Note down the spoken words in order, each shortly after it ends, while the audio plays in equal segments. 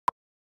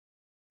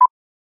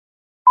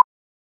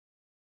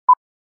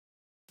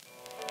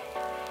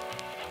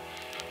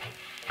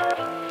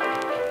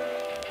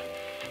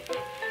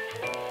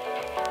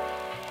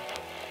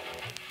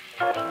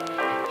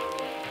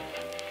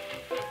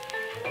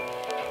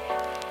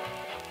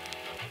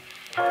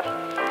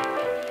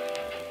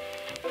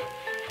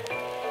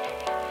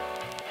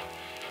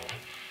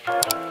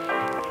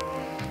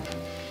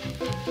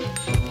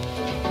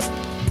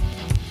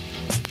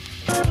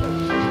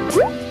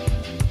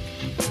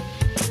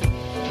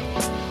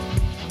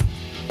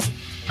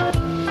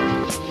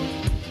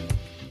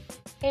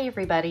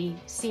everybody,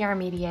 CR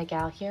Media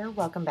Gal here.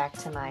 Welcome back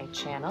to my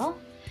channel.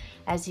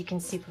 As you can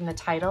see from the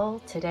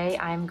title, today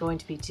I'm going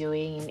to be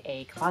doing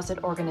a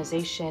closet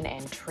organization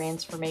and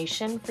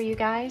transformation for you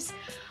guys.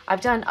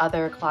 I've done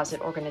other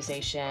closet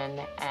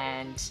organization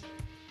and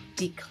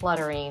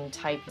decluttering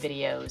type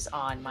videos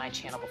on my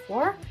channel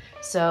before,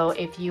 so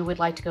if you would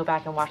like to go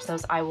back and watch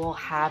those, I will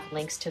have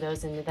links to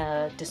those in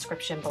the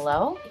description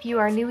below. If you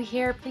are new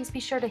here, please be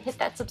sure to hit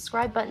that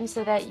subscribe button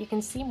so that you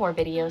can see more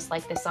videos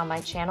like this on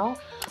my channel.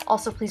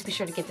 Also, please be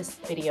sure to give this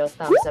video a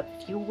thumbs up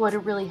if you would. It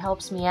really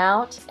helps me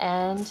out.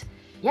 And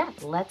yeah,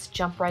 let's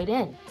jump right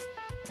in.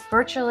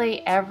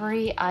 Virtually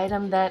every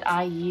item that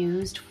I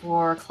used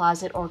for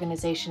closet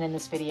organization in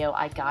this video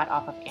I got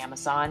off of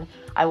Amazon.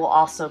 I will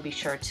also be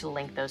sure to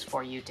link those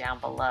for you down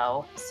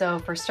below. So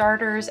for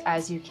starters,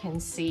 as you can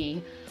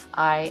see,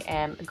 I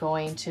am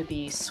going to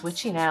be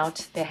switching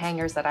out the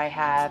hangers that I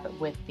have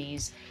with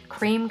these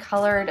cream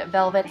colored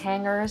velvet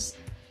hangers.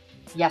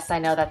 Yes, I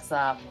know that's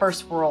a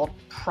first world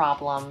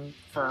problem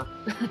for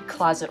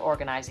closet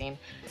organizing.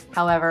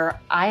 However,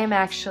 I am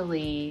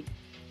actually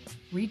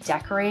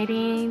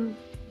redecorating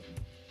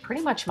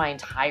pretty much my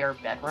entire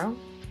bedroom,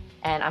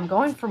 and I'm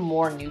going for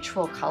more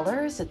neutral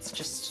colors. It's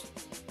just,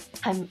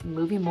 I'm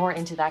moving more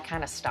into that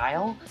kind of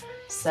style.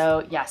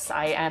 So yes,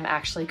 I am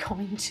actually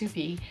going to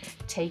be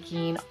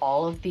taking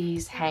all of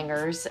these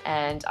hangers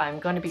and I'm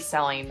going to be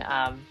selling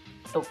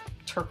the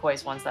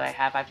turquoise ones that I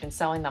have. I've been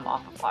selling them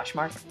off of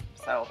Poshmark,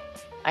 so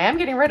I am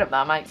getting rid of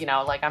them.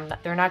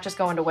 They're not just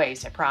going to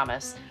waste, I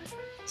promise.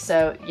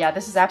 So yeah,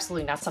 this is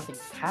absolutely not something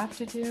you have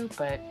to do,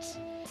 but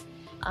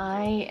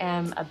I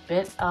am a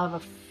bit of a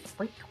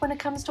freak when it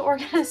comes to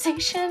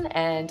organization,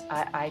 and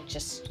I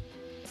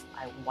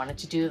wanted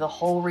to do the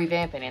whole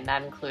revamping, and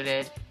that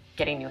included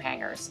getting new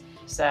hangers.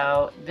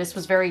 So this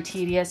was very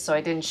tedious, so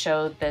I didn't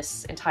show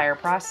this entire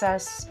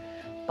process,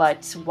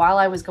 but while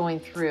I was going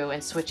through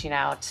and switching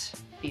out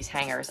these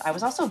hangers, I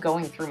was also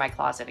going through my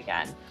closet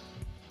again.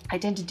 I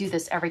tend to do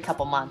this every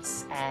couple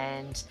months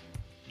and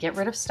get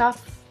rid of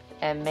stuff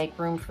and make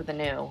room for the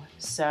new.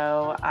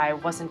 So I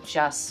wasn't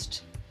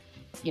just,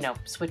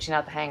 switching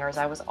out the hangers,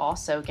 I was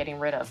also getting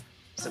rid of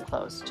some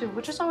clothes too,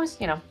 which is always,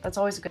 that's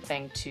always a good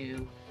thing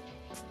to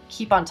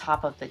keep on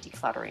top of the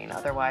decluttering.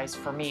 Otherwise,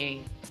 for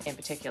me in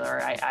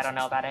particular, I don't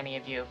know about any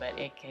of you, but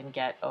it can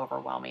get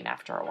overwhelming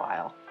after a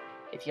while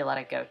if you let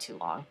it go too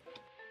long.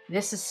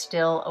 This is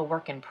still a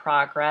work in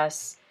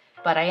progress,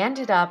 but I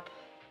ended up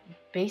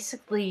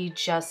basically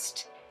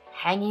just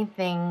hanging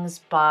things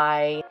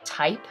by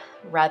type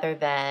rather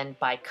than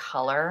by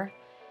color.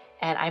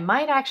 And I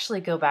might actually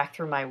go back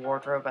through my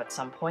wardrobe at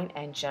some point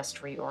and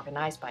just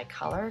reorganize by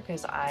color,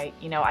 because I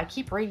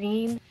keep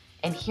reading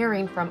and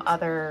hearing from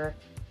other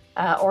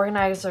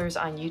organizers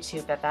on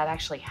YouTube that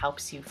actually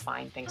helps you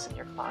find things in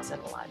your closet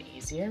a lot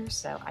easier.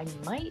 So I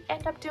might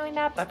end up doing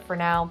that, but for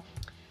now,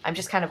 I'm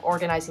just kind of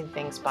organizing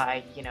things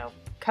by,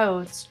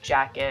 coats,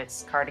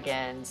 jackets,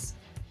 cardigans,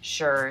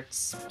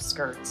 shirts,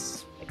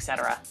 skirts,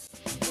 etc.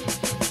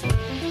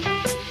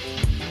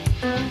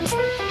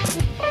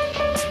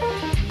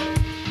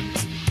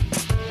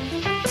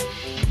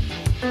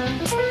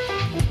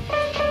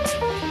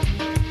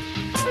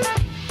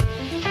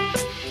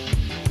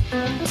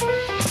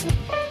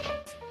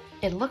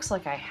 It looks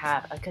like I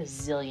have a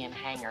gazillion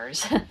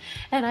hangers,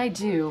 and I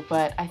do,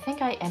 but I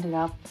think I ended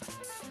up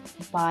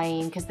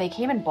buying, because they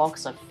came in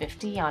bulks of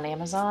 50 on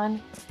Amazon,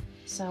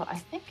 so I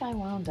think I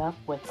wound up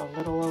with a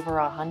little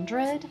over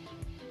 100.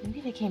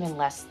 Maybe they came in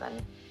less than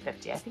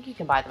 50. I think you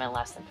can buy them in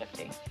less than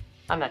 50.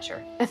 I'm not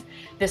sure.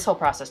 This whole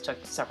process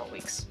took several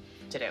weeks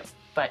to do,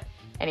 but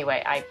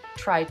anyway, I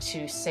tried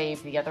to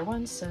save the other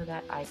ones so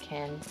that I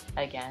can,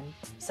 again,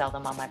 sell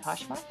them on my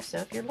Poshmark. So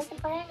if you're looking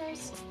for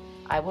hangers,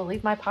 I will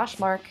leave my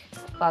Poshmark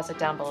closet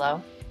down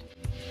below.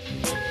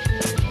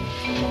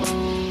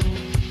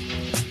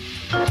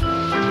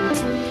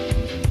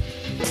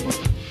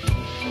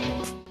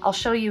 I'll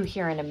show you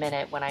here in a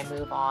minute when I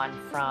move on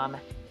from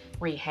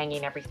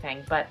rehanging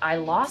everything, but I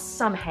lost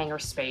some hanger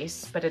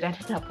space, but it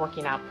ended up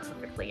working out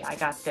perfectly. I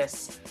got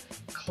this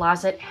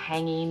closet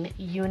hanging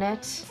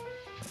unit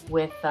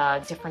with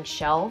different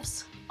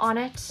shelves on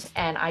it,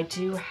 and I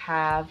do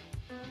have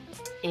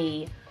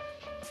a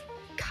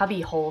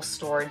cubby hole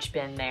storage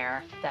bin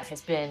there that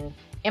has been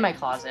in my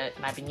closet,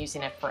 and I've been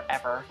using it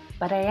forever.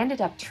 But I ended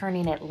up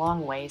turning it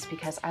long ways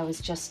because I was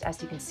just,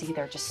 as you can see,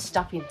 they're just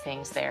stuffing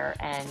things there,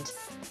 and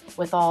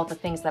with all the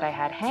things that I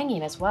had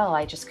hanging as well,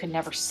 I just could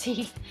never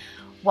see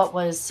what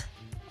was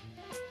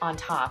on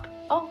top.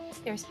 Oh,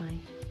 there's my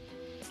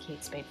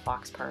Kate Spade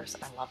Fox purse.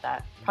 I love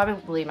that.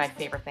 Probably my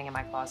favorite thing in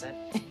my closet.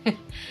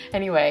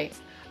 Anyway,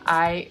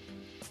 I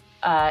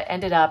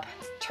ended up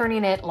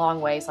turning it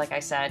long ways, like I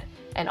said,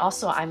 and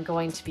also I'm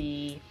going to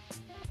be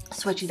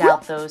switching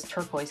out those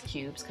turquoise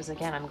cubes, because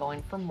again, I'm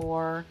going for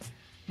more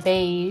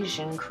beige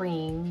and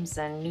creams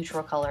and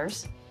neutral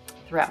colors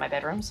throughout my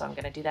bedroom, so I'm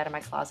going to do that in my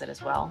closet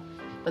as well.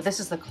 But this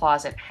is the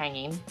closet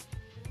hanging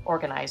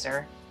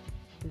organizer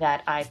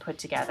that I put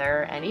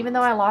together, and even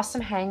though I lost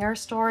some hanger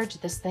storage,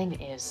 this thing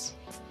is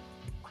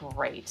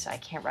great. I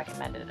can't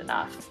recommend it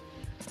enough.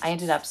 I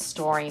ended up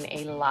storing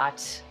a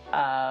lot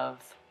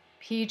of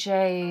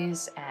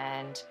PJs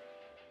and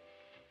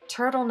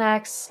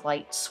turtlenecks,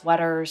 light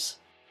sweaters,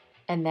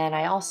 and then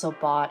I also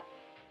bought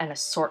an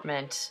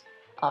assortment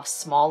of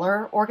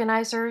smaller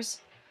organizers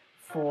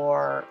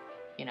for,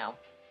 you know,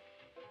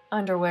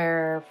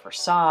 underwear, for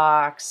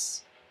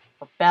socks,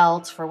 for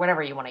belts, for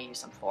whatever you want to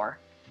use them for.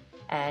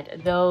 And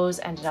those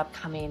ended up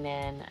coming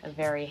in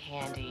very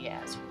handy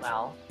as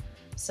well.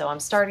 So I'm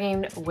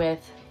starting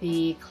with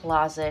the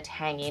closet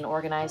hanging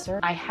organizer.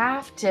 I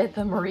half did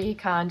the Marie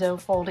Kondo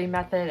folding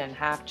method and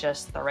half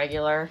just the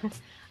regular.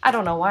 I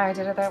don't know why I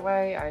did it that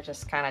way. I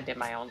just kind of did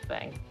my own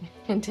thing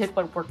and did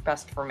what worked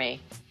best for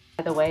me.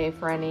 By the way,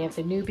 for any of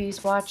the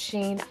newbies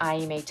watching, I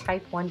am a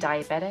type 1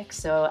 diabetic,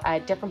 so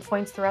at different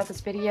points throughout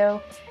this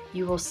video,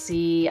 you will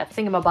see a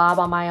thingamabob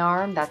on my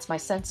arm, that's my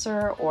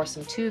sensor, or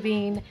some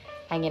tubing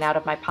hanging out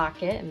of my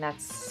pocket, and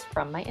that's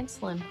from my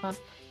insulin pump.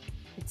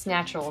 It's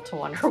natural to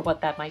wonder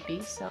what that might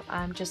be, so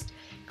I'm just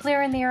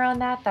clearing the air on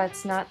that.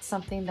 That's not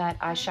something that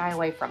I shy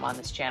away from on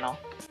this channel.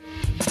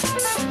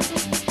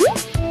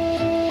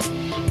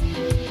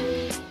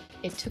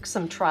 It took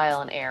some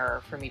trial and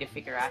error for me to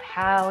figure out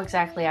how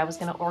exactly I was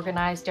going to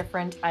organize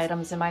different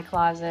items in my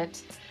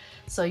closet.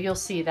 So you'll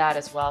see that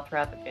as well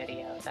throughout the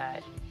video,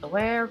 that the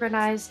way I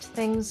organized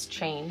things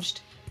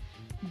changed,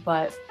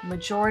 but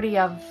majority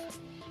of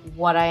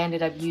what I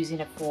ended up using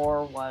it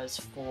for was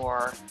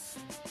for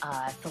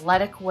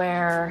athletic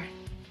wear.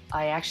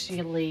 I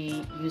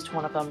actually used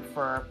one of them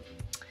for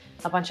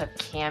a bunch of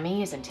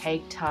camis and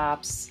tank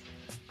tops,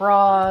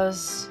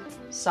 bras,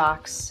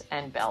 socks,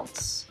 and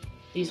belts.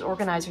 These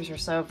organizers are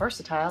so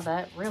versatile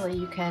that really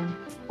you can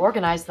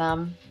organize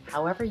them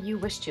however you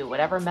wish to,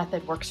 whatever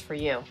method works for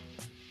you.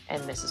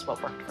 And this is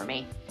what worked for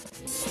me.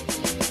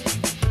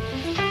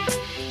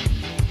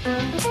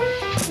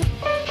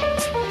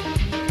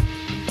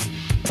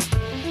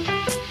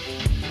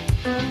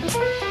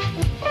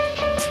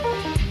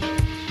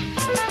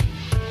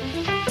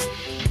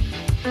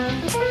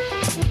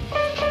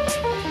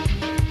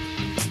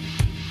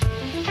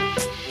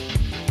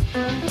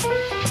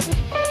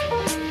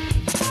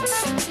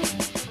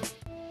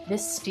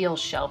 This steel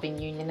shelving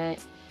unit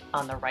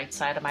on the right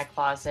side of my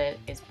closet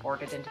is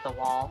boarded into the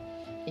wall,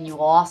 and you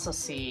will also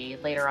see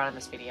later on in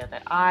this video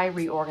that I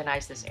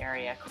reorganized this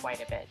area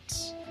quite a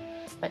bit.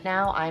 But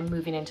now I'm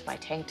moving into my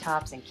tank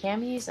tops and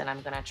camis, and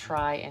I'm gonna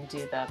try and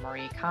do the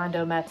Marie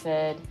Kondo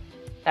method.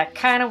 That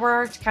kind of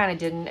worked, kind of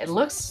didn't. It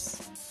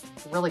looks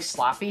really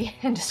sloppy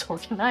and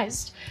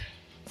disorganized,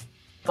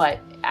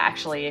 but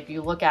actually if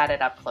you look at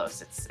it up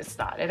close, it's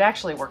not. It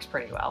actually works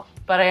pretty well,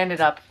 but I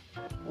ended up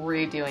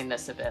redoing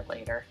this a bit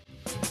later.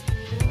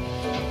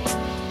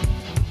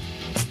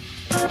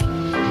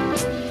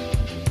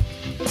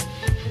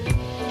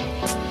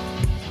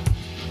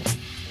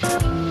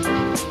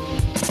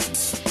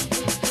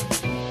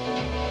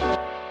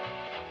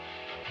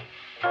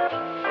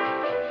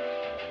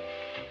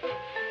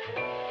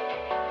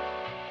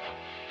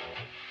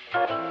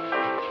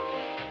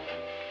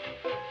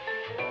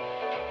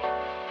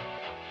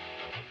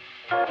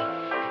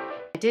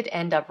 I did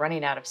end up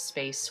running out of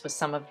space with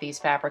some of these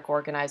fabric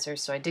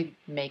organizers, so I did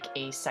make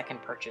a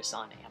second purchase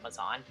on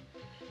Amazon.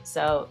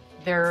 So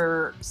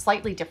they're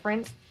slightly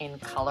different in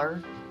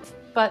color,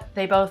 but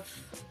they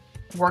both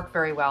work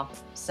very well.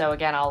 So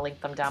again, I'll link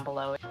them down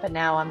below. But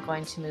now I'm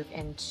going to move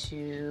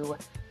into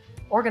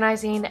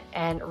organizing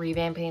and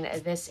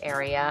revamping this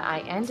area.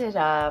 I ended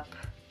up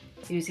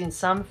using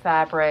some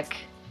fabric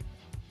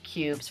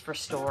cubes for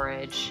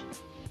storage,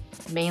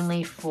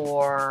 mainly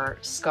for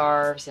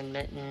scarves and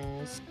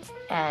mittens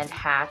and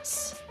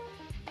hats.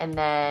 And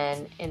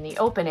then in the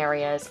open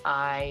areas,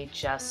 I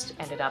just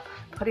ended up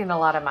putting a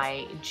lot of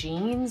my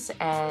jeans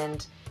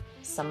and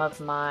some of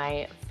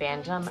my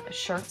fandom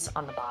shirts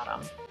on the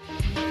bottom.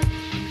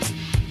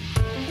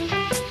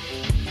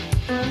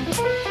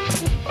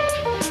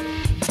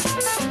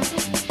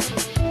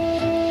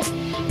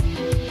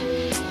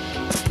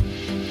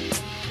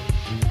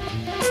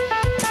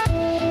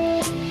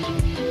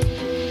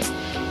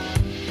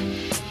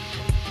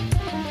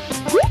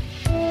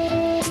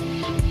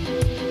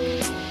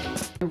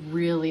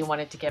 Really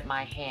wanted to get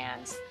my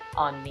hands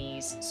on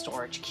these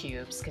storage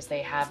cubes because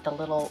they have the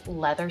little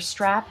leather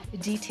strap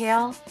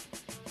detail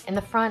in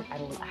the front.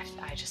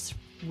 I just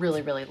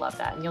really love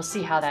that, and you'll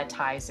see how that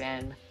ties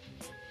in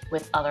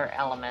with other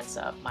elements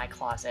of my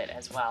closet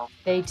as well.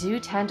 They do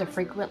tend to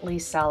frequently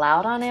sell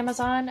out on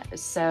Amazon,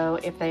 so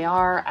if they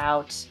are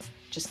out,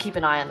 just keep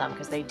an eye on them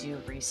because they do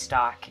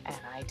restock, and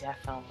I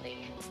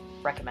definitely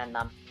recommend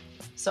them.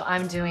 So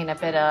I'm doing a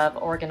bit of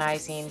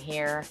organizing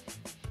here,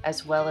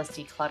 as well as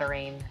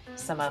decluttering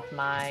some of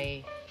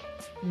my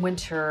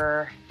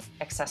winter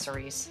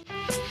accessories.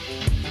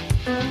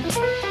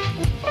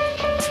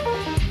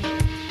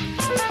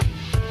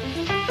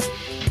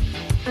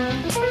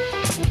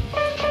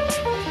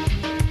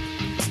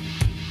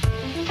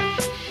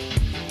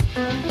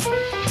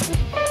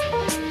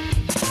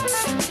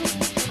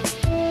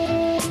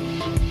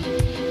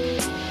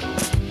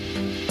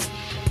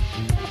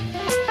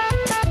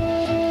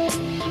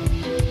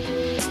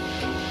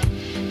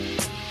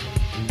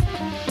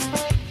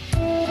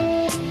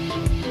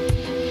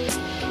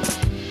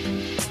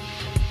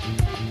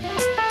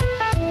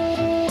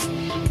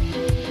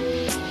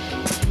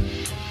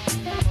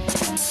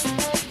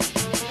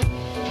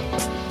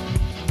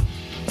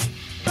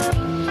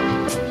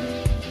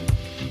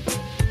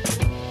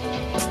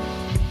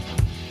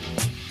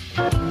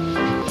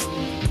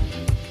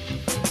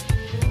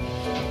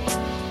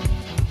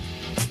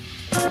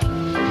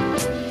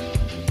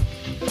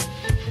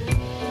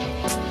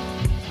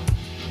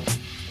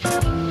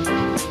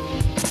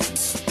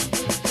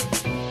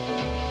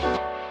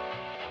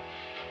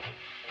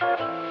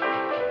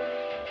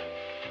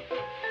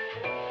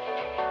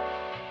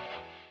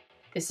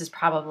 This is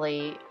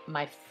probably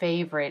my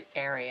favorite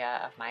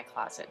area of my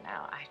closet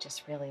now. I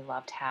just really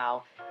loved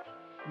how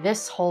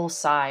this whole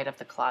side of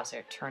the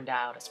closet turned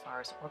out as far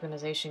as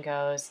organization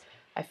goes.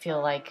 I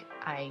feel like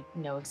I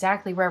know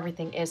exactly where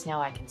everything is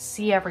now. I can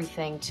see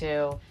everything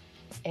too.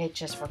 It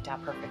just worked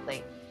out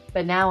perfectly.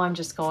 But now I'm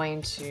just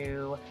going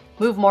to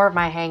move more of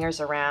my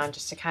hangers around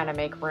just to kind of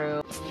make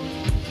room.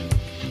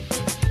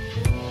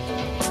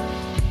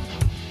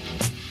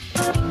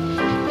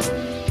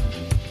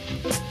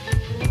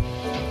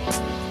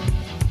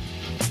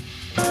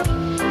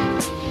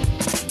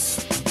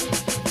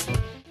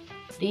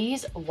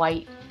 These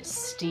white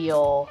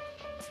steel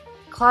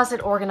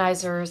closet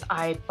organizers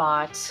I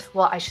bought,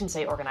 well, I shouldn't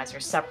say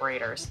organizers,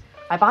 separators.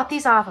 I bought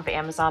these off of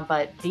Amazon,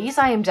 but these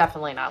I am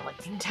definitely not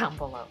linking down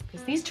below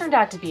because these turned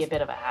out to be a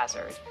bit of a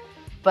hazard.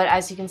 But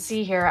as you can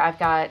see here, I've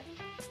got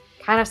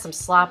kind of some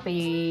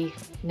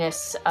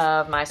sloppiness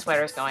of my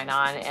sweaters going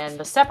on, and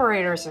the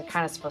separators are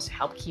kind of supposed to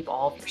help keep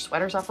all of your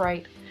sweaters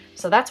upright.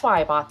 So that's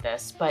why I bought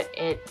this, but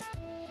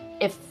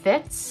it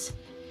fits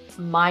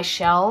my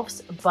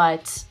shelves,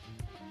 but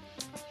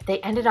they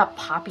ended up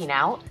popping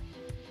out.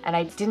 And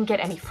I didn't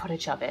get any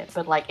footage of it,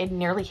 but like it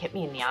nearly hit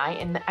me in the eye.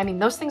 And I mean,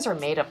 those things are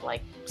made of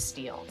like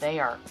steel. They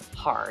are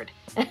hard.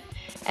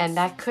 And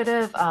that could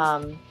have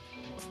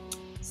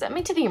sent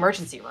me to the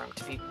emergency room,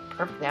 to be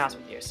perfectly honest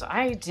with you. So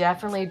I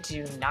definitely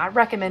do not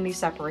recommend these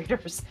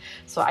separators.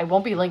 So I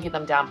won't be linking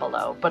them down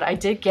below, but I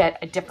did get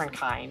a different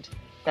kind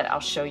that I'll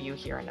show you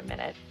here in a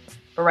minute.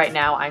 But right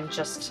now I'm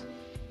just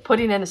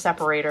putting in the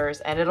separators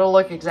and it'll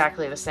look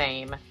exactly the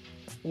same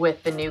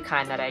with the new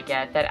kind that I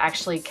get that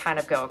actually kind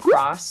of go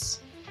across.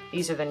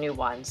 These are the new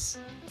ones.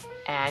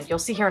 And you'll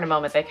see here in a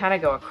moment, they kind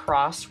of go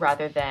across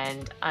rather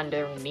than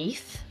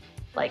underneath,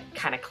 like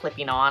kind of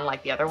clipping on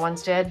like the other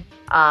ones did.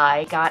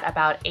 I got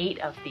about 8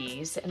 of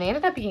these and they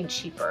ended up being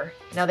cheaper.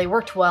 Now they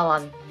worked well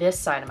on this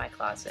side of my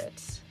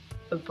closet,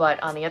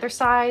 but on the other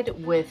side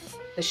with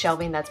the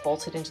shelving that's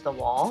bolted into the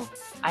wall,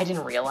 I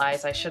didn't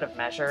realize, I should have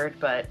measured,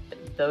 but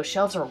those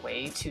shelves are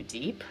way too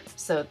deep.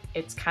 So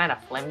it's kind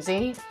of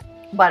flimsy,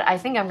 but I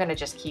think I'm gonna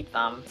just keep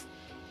them.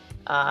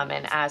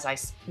 And as I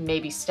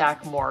maybe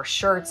stack more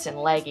shirts and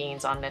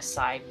leggings on this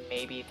side,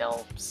 maybe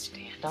they'll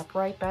stand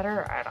upright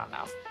better. I don't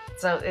know.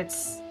 So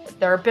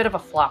they're a bit of a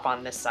flop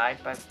on this side,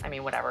 but I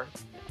mean, whatever.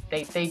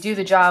 They do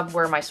the job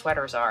where my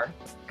sweaters are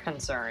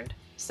concerned.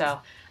 So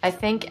I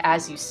think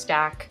as you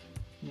stack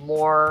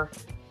more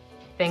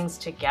things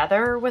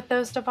together with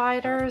those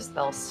dividers,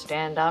 they'll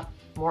stand up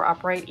more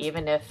upright,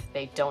 even if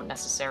they don't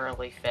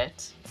necessarily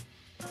fit.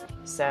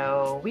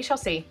 So we shall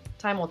see.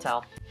 Time will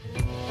tell.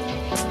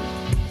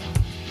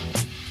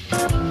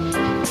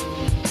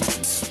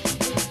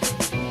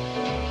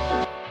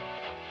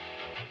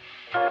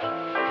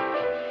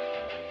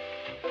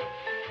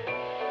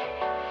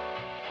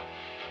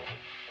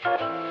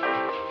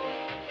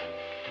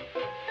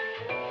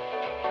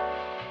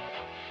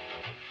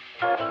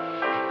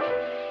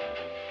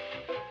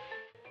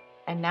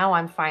 And now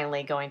I'm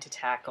finally going to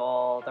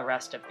tackle the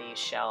rest of these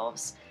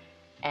shelves.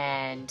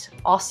 And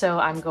also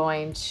I'm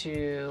going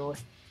to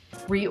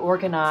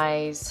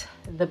reorganize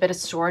the bit of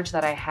storage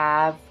that I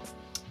have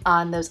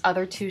on those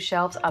other 2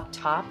 shelves up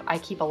top. I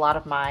keep a lot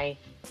of my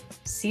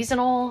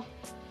seasonal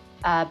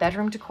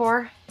bedroom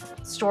decor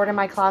stored in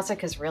my closet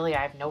because really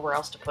I have nowhere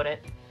else to put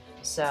it.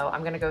 So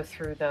I'm gonna go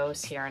through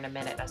those here in a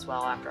minute as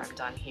well after I'm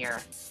done here.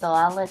 So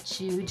I'll let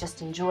you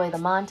just enjoy the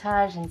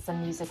montage and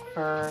some music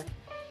for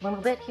a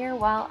little bit here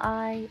while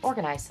I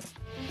organize.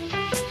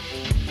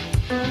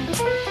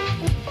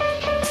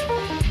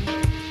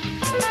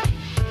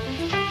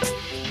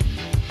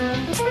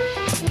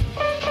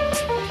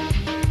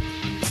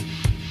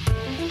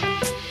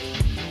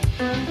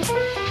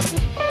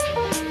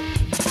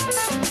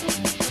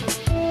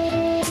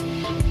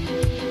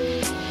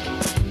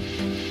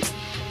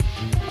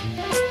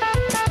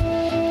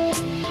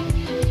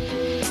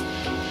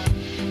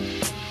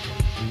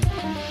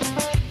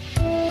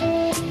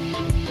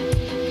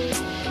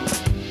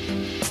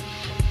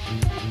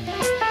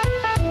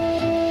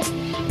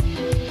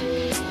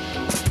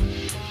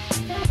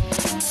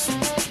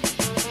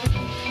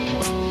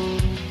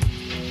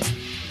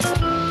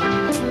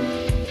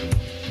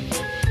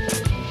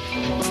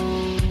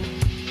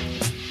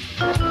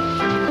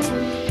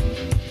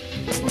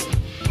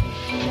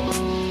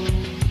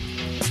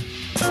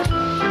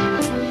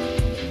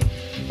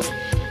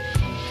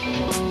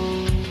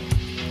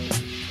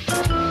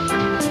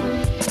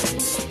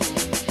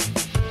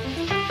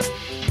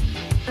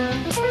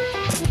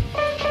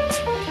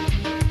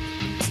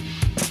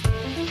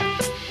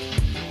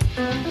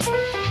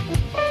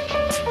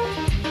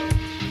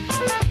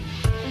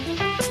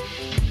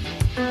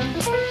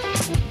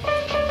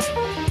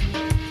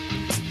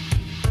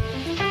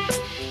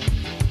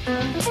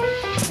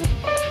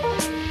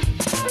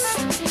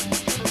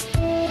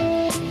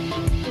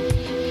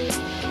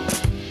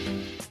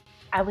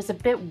 I was a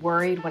bit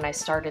worried when I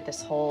started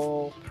this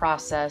whole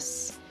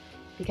process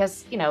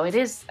because, you know, it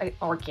is an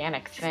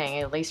organic thing,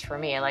 at least for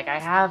me. Like, I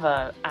have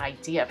an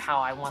idea of how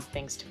I want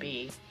things to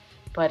be.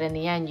 but in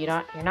the end,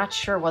 you're not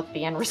sure what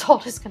the end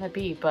result is going to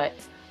be, but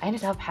I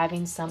ended up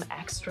having some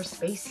extra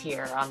space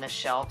here on the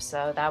shelf,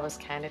 so that was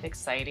kind of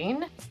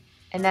exciting.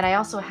 And then I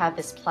also have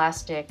this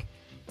plastic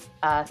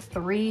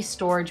 3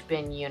 storage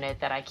bin unit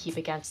that I keep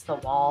against the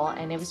wall,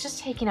 and it was just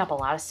taking up a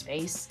lot of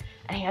space,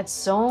 and I had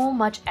so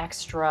much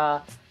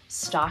extra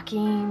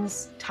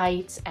stockings,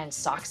 tights, and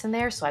socks in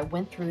there, so I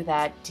went through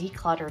that,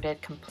 decluttered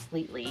it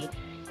completely,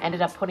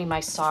 ended up putting my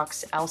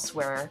socks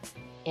elsewhere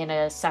in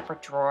a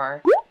separate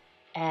drawer,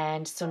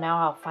 and so now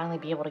I'll finally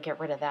be able to get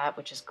rid of that,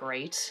 which is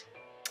great.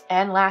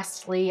 And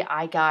lastly,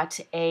 I got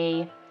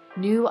a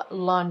new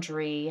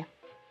laundry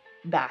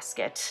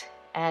basket,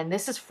 and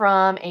this is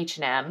from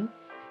H&M,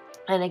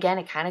 and again,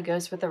 it kind of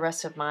goes with the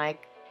rest of my,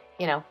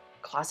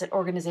 closet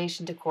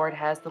organization decor. It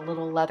has the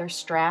little leather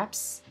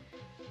straps,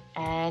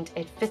 and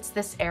it fits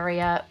this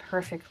area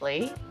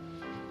perfectly.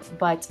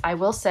 But I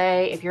will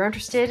say, if you're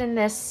interested in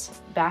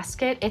this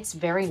basket, it's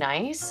very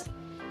nice,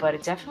 but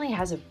it definitely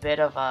has a bit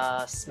of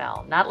a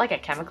smell. Not like a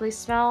chemically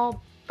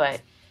smell,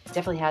 but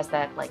definitely has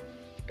that like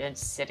been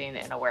sitting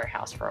in a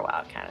warehouse for a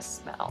while kind of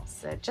smell.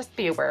 So just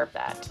be aware of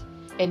that.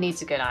 It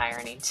needs a good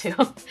ironing too,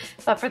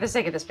 but for the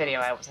sake of this video,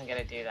 I wasn't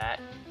gonna do that.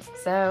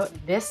 So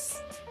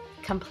this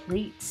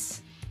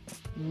completes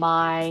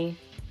my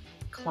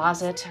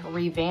closet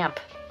revamp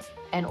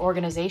and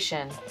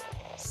organization.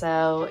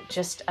 So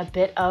just a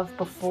bit of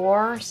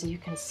before, so you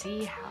can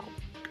see how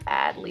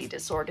badly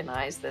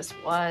disorganized this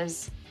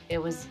was. It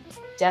was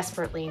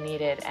desperately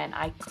needed, and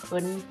I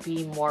couldn't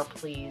be more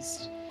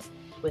pleased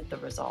with the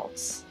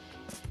results.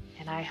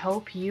 And I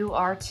hope you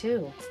are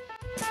too.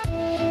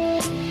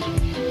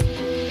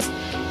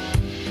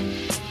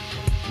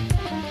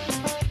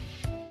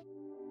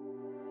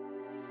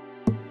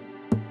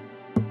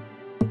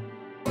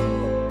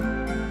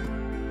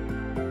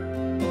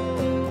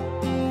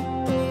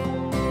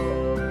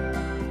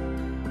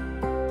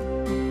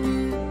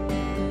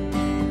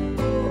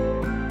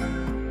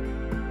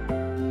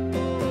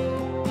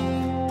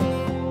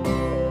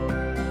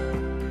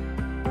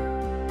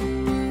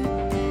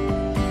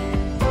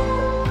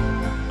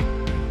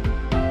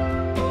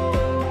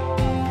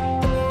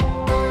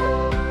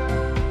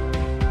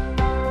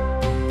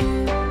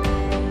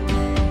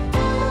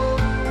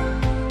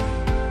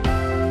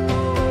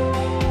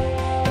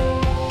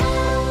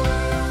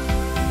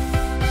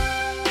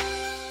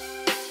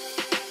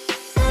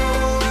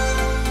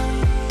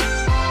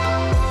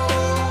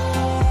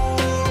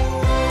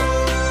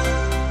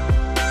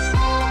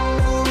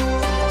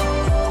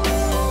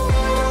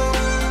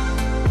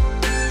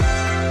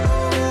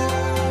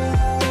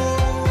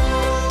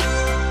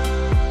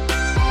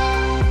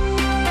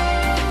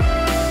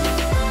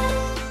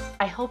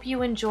 I hope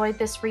you enjoyed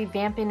this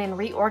revamping and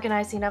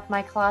reorganizing of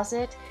my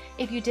closet.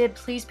 If you did,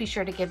 please be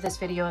sure to give this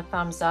video a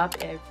thumbs up.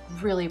 I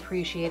really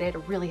appreciate it.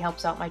 It really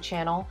helps out my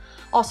channel.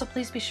 Also,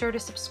 please be sure to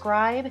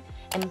subscribe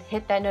and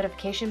hit that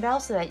notification bell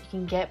so that you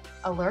can get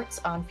alerts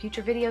on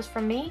future videos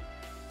from me.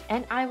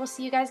 And I will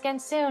see you guys again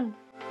soon.